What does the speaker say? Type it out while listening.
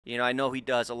You know, I know he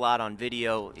does a lot on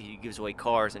video. He gives away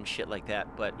cars and shit like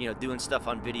that. But, you know, doing stuff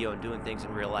on video and doing things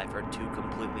in real life are two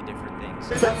completely different things.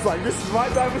 That's like, this is my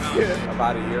time of skin.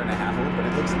 About a year and a half old, but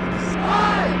it looks like this.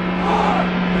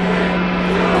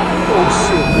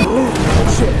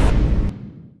 Oh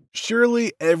shit.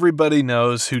 Surely everybody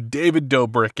knows who David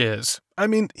Dobrik is. I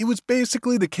mean, he was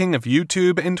basically the king of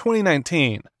YouTube in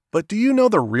 2019. But do you know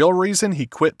the real reason he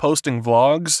quit posting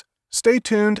vlogs? Stay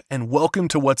tuned and welcome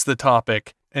to What's the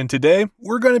Topic. And today,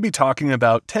 we're going to be talking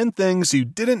about 10 things you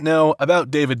didn't know about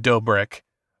David Dobrik.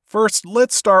 First,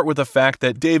 let's start with the fact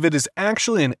that David is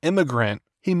actually an immigrant.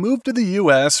 He moved to the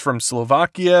US from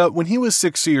Slovakia when he was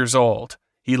 6 years old.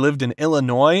 He lived in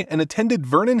Illinois and attended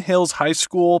Vernon Hills High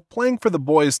School, playing for the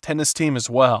boys' tennis team as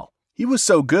well. He was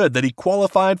so good that he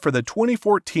qualified for the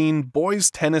 2014 Boys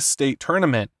Tennis State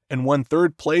Tournament and won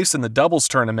third place in the doubles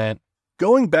tournament.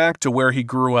 Going back to where he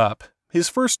grew up, his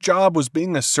first job was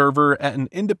being a server at an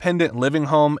independent living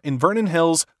home in Vernon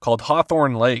Hills called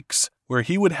Hawthorne Lakes, where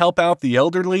he would help out the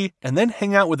elderly and then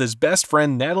hang out with his best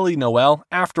friend Natalie Noel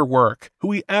after work,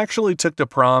 who he actually took to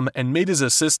prom and made his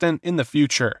assistant in the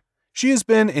future. She has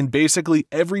been in basically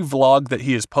every vlog that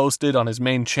he has posted on his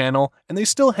main channel, and they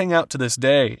still hang out to this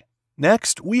day.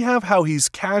 Next, we have how he's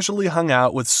casually hung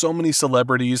out with so many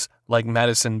celebrities like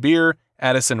Madison Beer,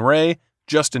 Addison Rae,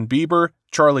 Justin Bieber,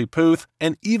 Charlie Puth,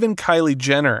 and even Kylie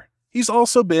Jenner. He's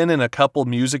also been in a couple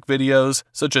music videos,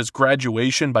 such as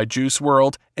Graduation by Juice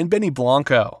WRLD and Benny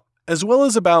Blanco, as well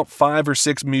as about 5 or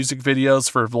 6 music videos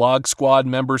for Vlog Squad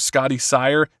member Scotty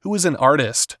Sire, who is an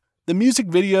artist. The music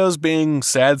videos being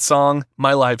Sad Song,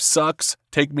 My Life Sucks,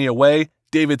 Take Me Away,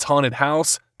 David's Haunted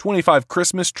House, 25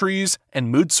 Christmas Trees, and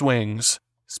Mood Swings.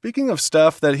 Speaking of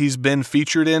stuff that he's been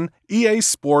featured in, EA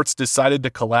Sports decided to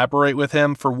collaborate with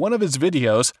him for one of his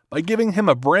videos by giving him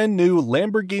a brand new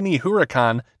Lamborghini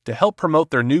Huracan to help promote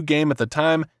their new game at the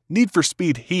time, Need for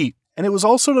Speed Heat. And it was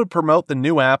also to promote the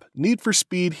new app, Need for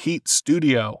Speed Heat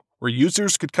Studio, where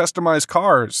users could customize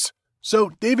cars. So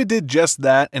David did just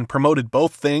that and promoted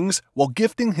both things while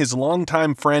gifting his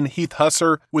longtime friend Heath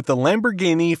Husser with the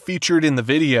Lamborghini featured in the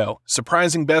video,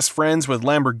 surprising best friends with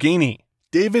Lamborghini.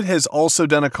 David has also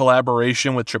done a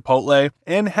collaboration with Chipotle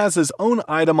and has his own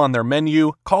item on their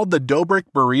menu called the Dobrik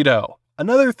Burrito.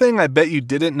 Another thing I bet you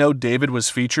didn't know David was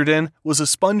featured in was a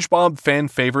SpongeBob fan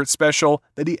favorite special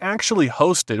that he actually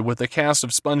hosted with the cast of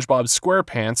SpongeBob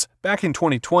SquarePants back in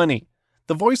 2020.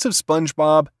 The voice of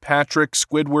SpongeBob, Patrick,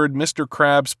 Squidward, Mr.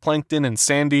 Krabs, Plankton, and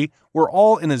Sandy were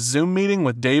all in a Zoom meeting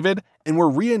with David and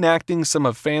were reenacting some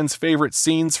of fans' favorite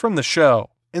scenes from the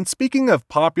show. And speaking of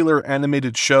popular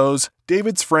animated shows,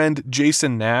 David's friend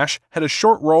Jason Nash had a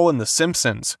short role in The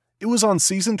Simpsons. It was on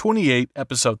season 28,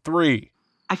 episode 3.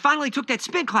 I finally took that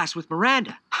spin class with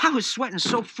Miranda. I was sweating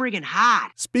so friggin'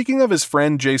 hot. Speaking of his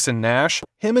friend Jason Nash,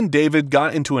 him and David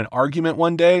got into an argument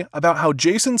one day about how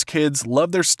Jason's kids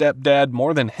love their stepdad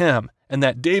more than him, and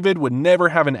that David would never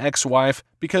have an ex-wife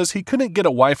because he couldn't get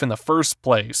a wife in the first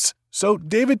place. So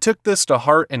David took this to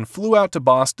heart and flew out to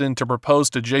Boston to propose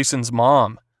to Jason's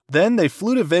mom. Then they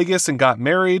flew to Vegas and got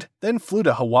married, then flew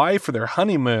to Hawaii for their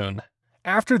honeymoon.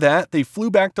 After that, they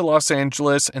flew back to Los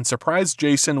Angeles and surprised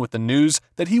Jason with the news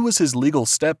that he was his legal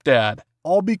stepdad,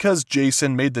 all because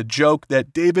Jason made the joke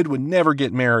that David would never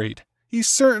get married. He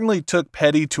certainly took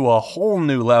petty to a whole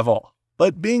new level.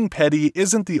 But being petty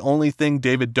isn't the only thing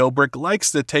David Dobrik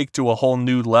likes to take to a whole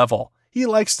new level. He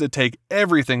likes to take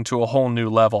everything to a whole new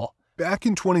level. Back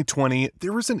in 2020,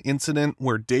 there was an incident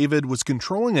where David was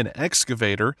controlling an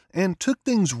excavator and took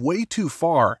things way too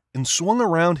far and swung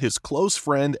around his close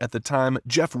friend at the time,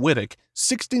 Jeff Wittek,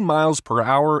 60 miles per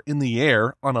hour in the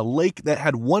air on a lake that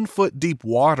had 1-foot deep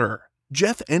water.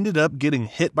 Jeff ended up getting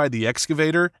hit by the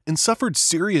excavator and suffered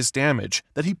serious damage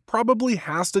that he probably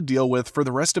has to deal with for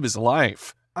the rest of his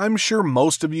life. I'm sure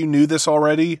most of you knew this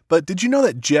already, but did you know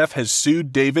that Jeff has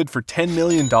sued David for $10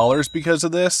 million because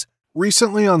of this?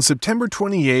 Recently, on September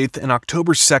 28th and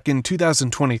October 2nd,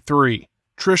 2023,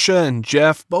 Trisha and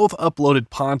Jeff both uploaded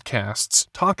podcasts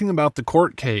talking about the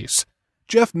court case.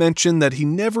 Jeff mentioned that he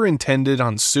never intended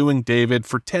on suing David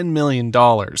for $10 million,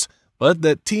 but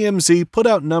that TMZ put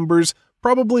out numbers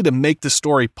probably to make the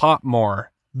story pop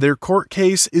more. Their court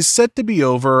case is set to be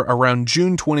over around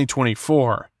June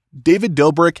 2024. David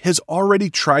Dobrik has already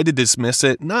tried to dismiss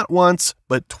it not once,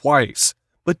 but twice.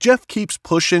 But Jeff keeps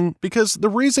pushing because the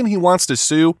reason he wants to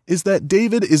sue is that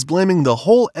David is blaming the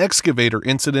whole excavator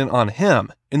incident on him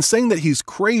and saying that he's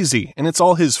crazy and it's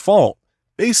all his fault,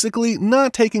 basically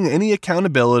not taking any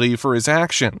accountability for his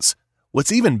actions.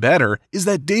 What's even better is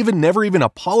that David never even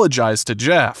apologized to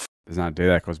Jeff. There's not a day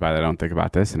that goes by that I don't think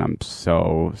about this, and I'm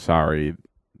so sorry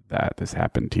that this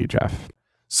happened to you, Jeff.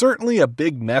 Certainly a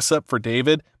big mess up for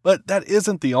David, but that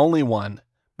isn't the only one.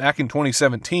 Back in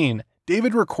 2017,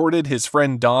 David recorded his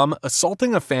friend Dom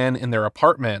assaulting a fan in their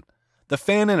apartment. The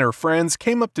fan and her friends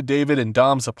came up to David and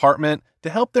Dom's apartment to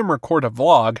help them record a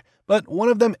vlog, but one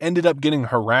of them ended up getting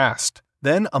harassed.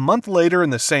 Then, a month later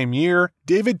in the same year,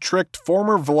 David tricked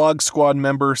former Vlog Squad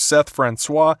member Seth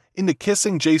Francois into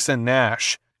kissing Jason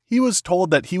Nash. He was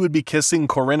told that he would be kissing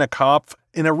Corinna Kopf,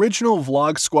 an original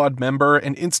Vlog Squad member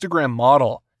and Instagram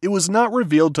model. It was not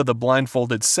revealed to the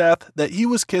blindfolded Seth that he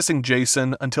was kissing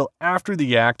Jason until after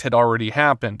the act had already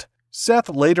happened. Seth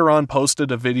later on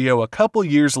posted a video a couple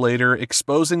years later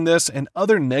exposing this and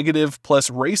other negative plus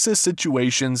racist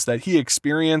situations that he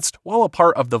experienced while a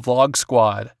part of the Vlog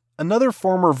Squad. Another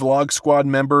former Vlog Squad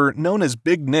member known as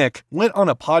Big Nick went on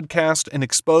a podcast and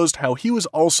exposed how he was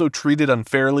also treated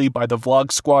unfairly by the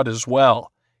Vlog Squad as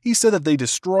well. He said that they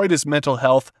destroyed his mental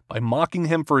health by mocking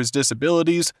him for his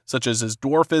disabilities, such as his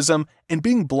dwarfism and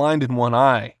being blind in one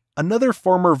eye. Another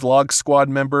former Vlog Squad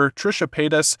member, Trisha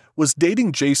Paytas, was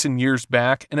dating Jason years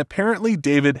back, and apparently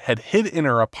David had hid in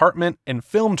her apartment and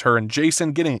filmed her and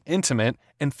Jason getting intimate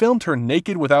and filmed her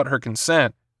naked without her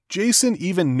consent. Jason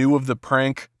even knew of the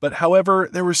prank, but however,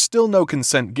 there was still no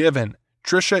consent given.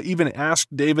 Trisha even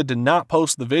asked David to not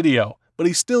post the video, but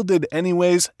he still did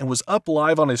anyways and was up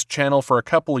live on his channel for a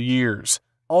couple years.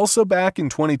 Also back in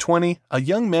 2020, a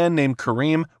young man named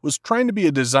Kareem was trying to be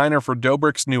a designer for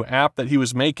Dobrik's new app that he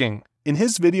was making. In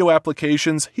his video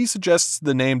applications, he suggests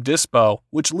the name Dispo,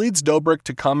 which leads Dobrik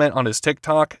to comment on his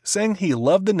TikTok saying he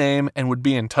loved the name and would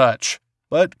be in touch.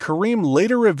 But Kareem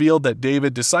later revealed that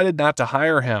David decided not to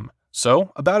hire him.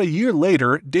 So, about a year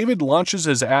later, David launches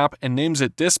his app and names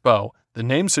it Dispo, the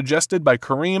name suggested by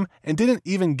Kareem, and didn't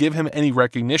even give him any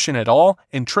recognition at all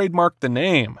and trademarked the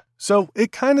name. So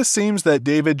it kinda seems that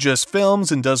David just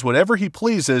films and does whatever he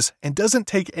pleases and doesn't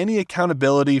take any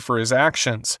accountability for his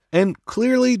actions, and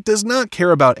clearly does not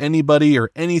care about anybody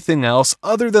or anything else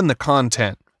other than the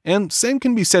content. And same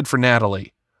can be said for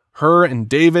Natalie. Her and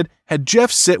David had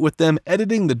Jeff sit with them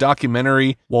editing the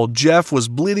documentary while Jeff was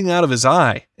bleeding out of his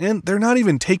eye, and they're not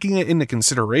even taking it into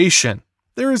consideration.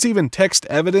 There is even text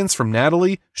evidence from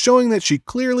Natalie showing that she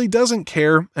clearly doesn't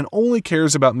care and only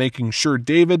cares about making sure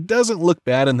David doesn't look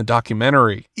bad in the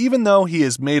documentary, even though he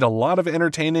has made a lot of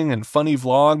entertaining and funny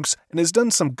vlogs and has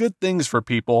done some good things for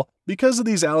people. Because of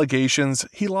these allegations,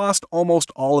 he lost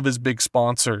almost all of his big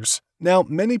sponsors. Now,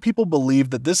 many people believe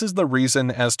that this is the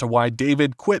reason as to why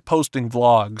David quit posting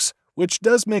vlogs, which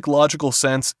does make logical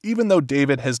sense even though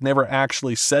David has never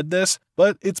actually said this,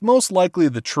 but it's most likely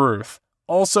the truth.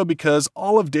 Also because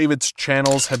all of David's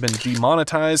channels have been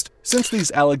demonetized since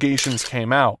these allegations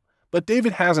came out. But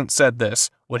David hasn't said this.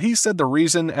 What he said the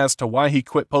reason as to why he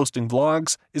quit posting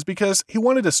vlogs is because he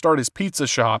wanted to start his pizza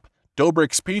shop,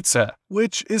 Dobrik's Pizza,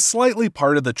 which is slightly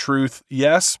part of the truth,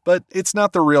 yes, but it's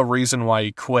not the real reason why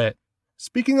he quit.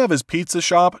 Speaking of his pizza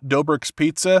shop, Dobrik's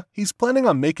Pizza, he's planning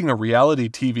on making a reality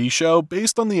TV show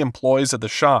based on the employees at the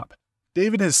shop.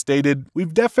 David has stated,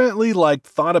 "We've definitely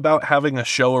thought about having a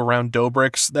show around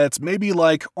Dobrik's that's maybe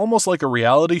almost like a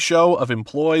reality show of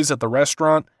employees at the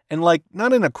restaurant, and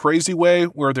not in a crazy way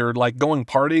where they're going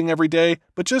partying every day,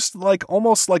 but just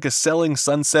almost like a Selling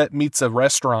Sunset meets a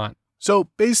restaurant." So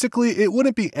basically it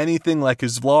wouldn't be anything like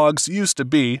his vlogs used to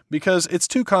be because it's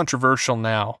too controversial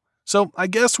now. So I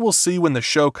guess we'll see when the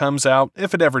show comes out,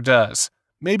 if it ever does.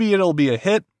 Maybe it'll be a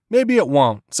hit, maybe it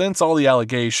won't, since all the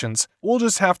allegations. We'll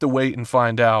just have to wait and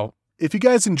find out. If you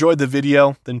guys enjoyed the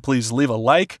video, then please leave a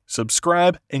like,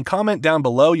 subscribe, and comment down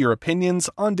below your opinions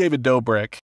on David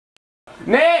Dobrik.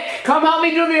 Nick, come help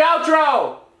me do the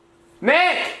outro!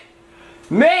 Nick!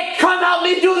 Nick, come help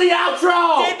me do the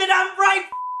outro! David, I'm right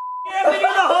here with you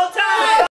the whole time!